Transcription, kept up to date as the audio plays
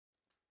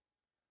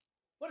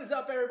What is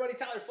up, everybody?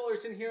 Tyler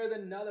Fullerton here with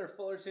another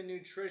Fullerton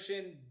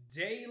Nutrition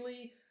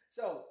Daily.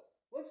 So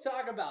let's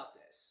talk about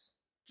this.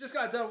 Just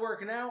got done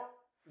working out.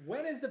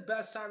 When is the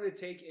best time to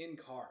take in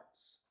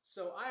carbs?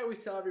 So I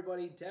always tell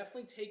everybody,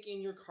 definitely take in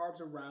your carbs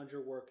around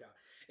your workout.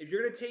 If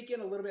you're going to take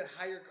in a little bit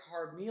higher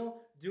carb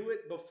meal, do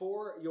it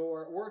before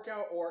your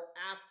workout or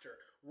after.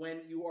 When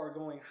you are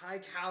going high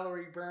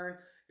calorie burn,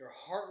 your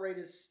heart rate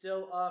is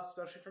still up,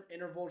 especially from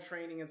interval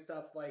training and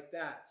stuff like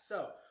that.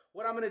 So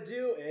what I'm going to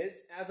do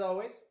is, as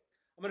always,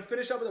 I'm going to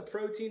finish up with a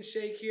protein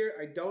shake here.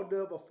 I don't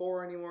do it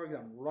before anymore because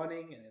I'm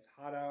running and it's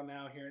hot out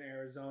now here in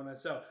Arizona.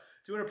 So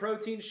doing a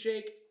protein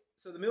shake,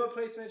 so the meal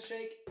replacement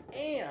shake,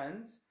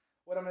 and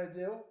what I'm going to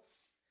do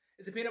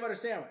is a peanut butter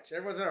sandwich.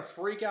 Everyone's going to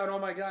freak out, oh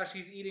my gosh,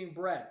 he's eating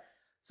bread.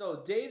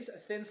 So Dave's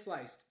Thin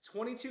Sliced,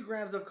 22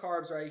 grams of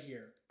carbs right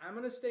here. I'm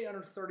going to stay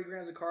under 30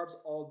 grams of carbs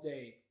all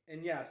day.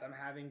 And yes, I'm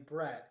having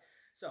bread.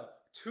 So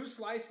 2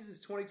 slices is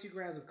 22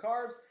 grams of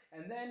carbs.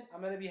 And then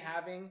I'm going to be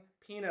having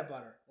peanut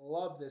butter.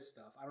 Love this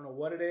stuff. I don't know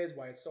what it is,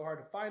 why it's so hard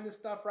to find this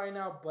stuff right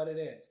now, but it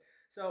is.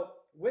 So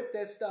with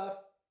this stuff,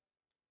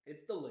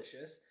 it's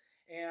delicious.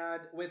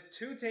 And with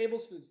 2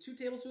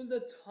 tablespoons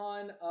a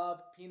ton of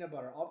peanut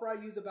butter. I'll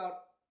probably use about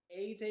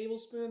a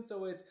tablespoon,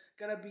 so it's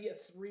going to be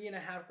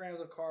 3.5 grams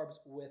of carbs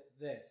with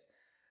this.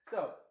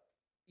 So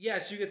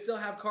yes, you can still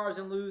have carbs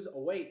and lose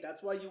weight.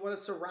 That's why you want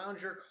to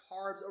surround your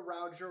carbs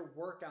around your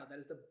workout. That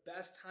is the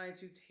best time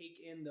to take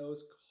in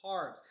those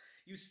carbs.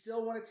 You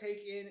still want to take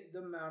in the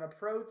amount of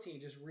protein.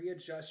 Just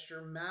readjust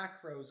your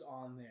macros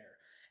on there.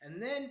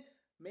 And then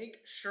make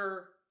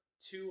sure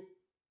to,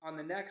 on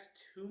the next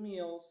 2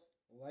 meals,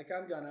 like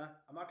I'm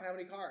not gonna have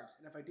any carbs.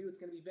 And if I do, it's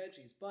gonna be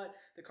veggies. But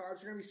the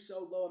carbs are gonna be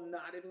so low, I'm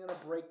not even gonna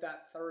break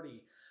that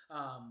 30.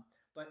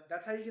 But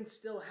that's how you can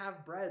still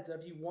have bread. So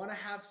if you wanna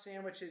have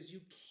sandwiches,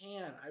 you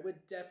can. I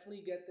would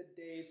definitely get the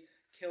Dave's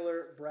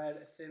Killer Bread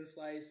Thin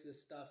Slice.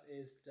 This stuff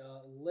is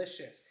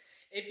delicious.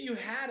 If you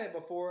had it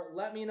before,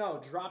 let me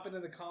know. Drop it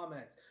in the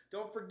comments.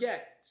 Don't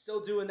forget, still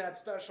doing that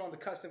special on the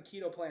custom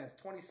keto plans.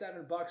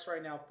 $27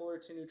 right now,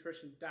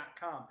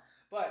 FullertonNutrition.com.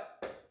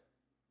 But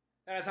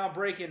that is how I'm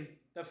breaking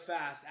the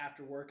fast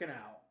after working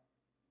out.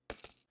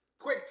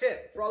 Quick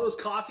tip for all those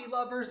coffee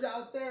lovers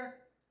out there,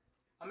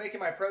 I'm making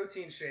my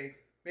protein shake,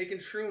 making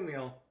True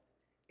Meal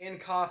in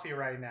coffee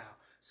right now.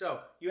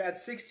 So you add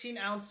 16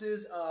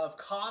 ounces of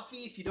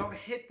coffee. If you don't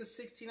hit the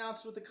 16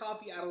 ounces with the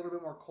coffee, add a little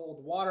bit more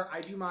cold water.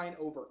 I do mine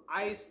over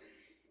ice.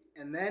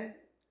 And then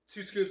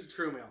 2 scoops of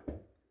True Meal.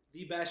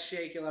 The best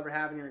shake you'll ever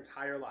have in your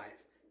entire life.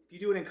 If you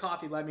do it in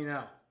coffee, let me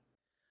know.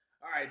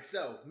 All right,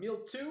 so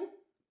meal 2.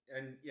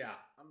 And yeah,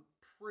 I'm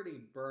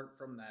pretty burnt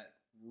from that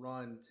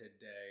run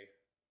today.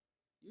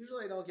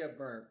 Usually I don't get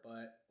burnt,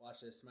 but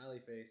watch this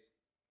smiley face.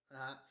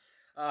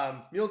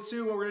 Meal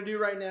 2, what we're gonna do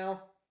right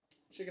now,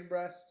 chicken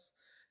breasts.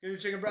 Gonna do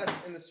chicken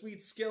breasts in the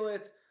sweet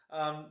skillet.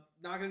 Not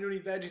gonna do any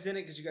veggies in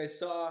it because you guys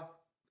saw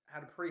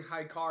had a pretty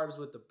high carbs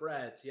with the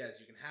breads. Yes,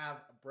 you can have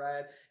a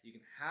bread, you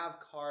can have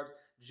carbs.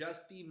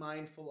 Just be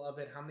mindful of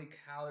it, how many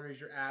calories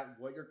you're at,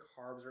 what your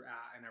carbs are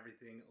at, and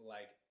everything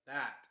like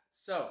that.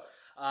 So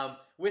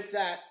with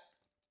that,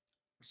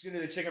 I'm just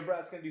gonna do the chicken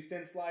breast, gonna do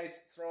thin slice,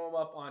 throw them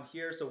up on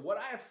here. So what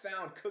I have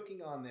found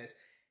cooking on this,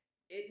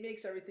 it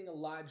makes everything a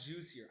lot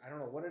juicier. I don't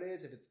know what it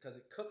is, if it's because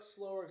it cooks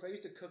slower, because I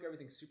used to cook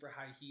everything super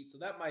high heat, so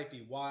that might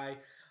be why.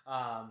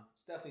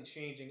 It's definitely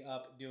changing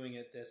up doing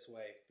it this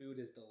way. Food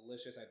is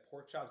delicious. I had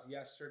pork chops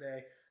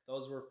yesterday.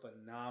 Those were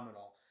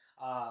phenomenal.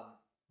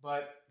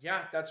 But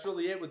yeah, that's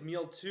really it with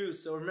meal 2.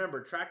 So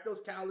remember, track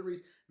those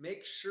calories.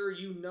 Make sure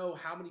you know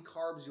how many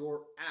carbs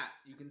you're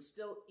at. You can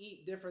still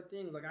eat different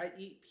things. Like I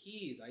eat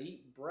peas, I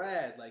eat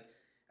bread. Like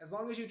as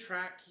long as you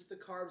track, keep the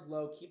carbs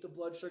low, keep the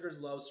blood sugars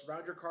low,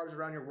 surround your carbs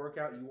around your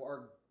workout, you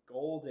are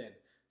golden.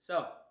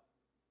 So